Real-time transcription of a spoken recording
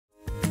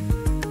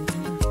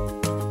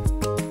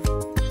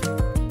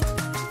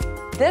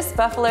This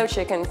buffalo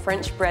chicken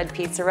French bread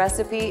pizza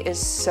recipe is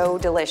so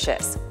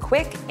delicious,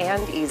 quick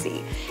and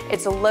easy.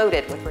 It's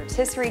loaded with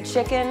rotisserie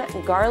chicken,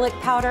 garlic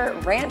powder,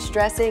 ranch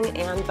dressing,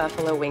 and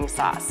buffalo wing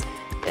sauce.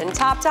 Then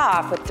topped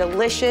off with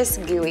delicious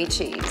gooey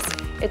cheese.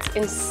 It's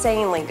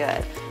insanely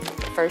good.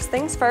 First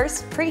things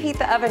first, preheat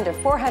the oven to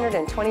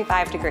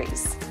 425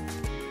 degrees.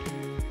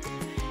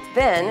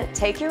 Then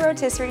take your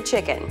rotisserie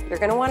chicken. You're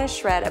gonna wanna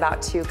shred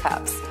about 2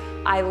 cups.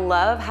 I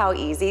love how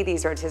easy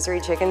these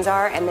rotisserie chickens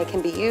are, and they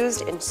can be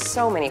used in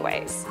so many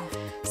ways.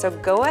 So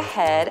go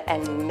ahead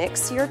and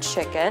mix your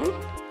chicken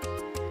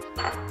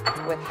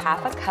with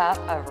half a cup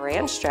of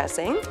ranch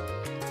dressing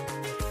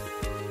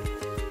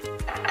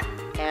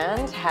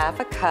and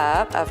half a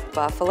cup of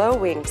buffalo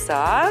wing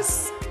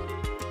sauce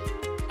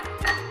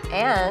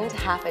and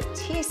half a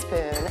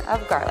teaspoon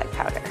of garlic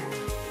powder.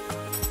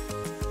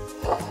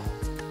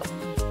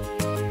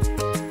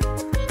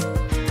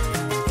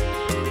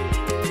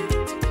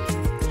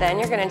 Then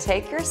you're gonna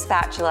take your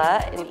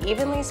spatula and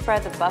evenly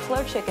spread the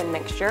buffalo chicken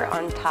mixture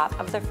on top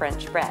of the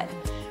French bread.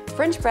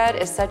 French bread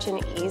is such an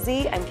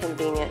easy and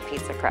convenient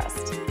pizza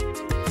crust.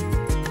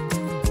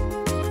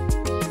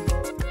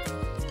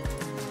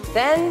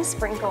 Then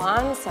sprinkle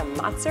on some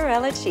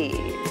mozzarella cheese.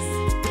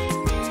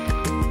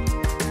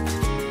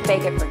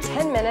 Bake it for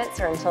 10 minutes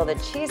or until the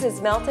cheese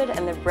is melted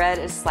and the bread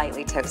is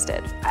slightly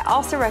toasted. I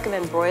also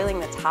recommend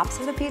broiling the tops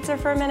of the pizza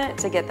for a minute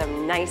to get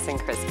them nice and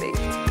crispy.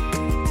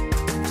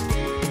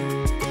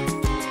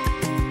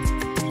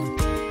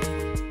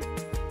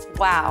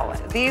 Wow,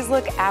 these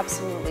look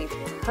absolutely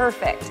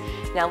perfect.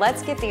 Now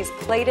let's get these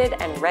plated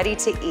and ready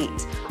to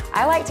eat.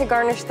 I like to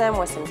garnish them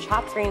with some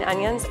chopped green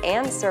onions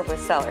and serve with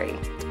celery.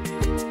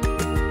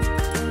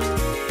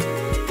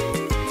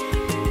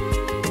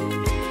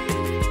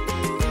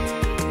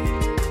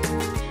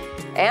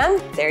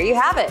 And there you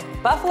have it,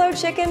 buffalo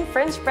chicken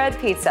French bread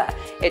pizza.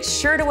 It's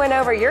sure to win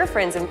over your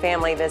friends and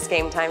family this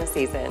game time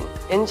season.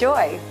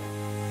 Enjoy.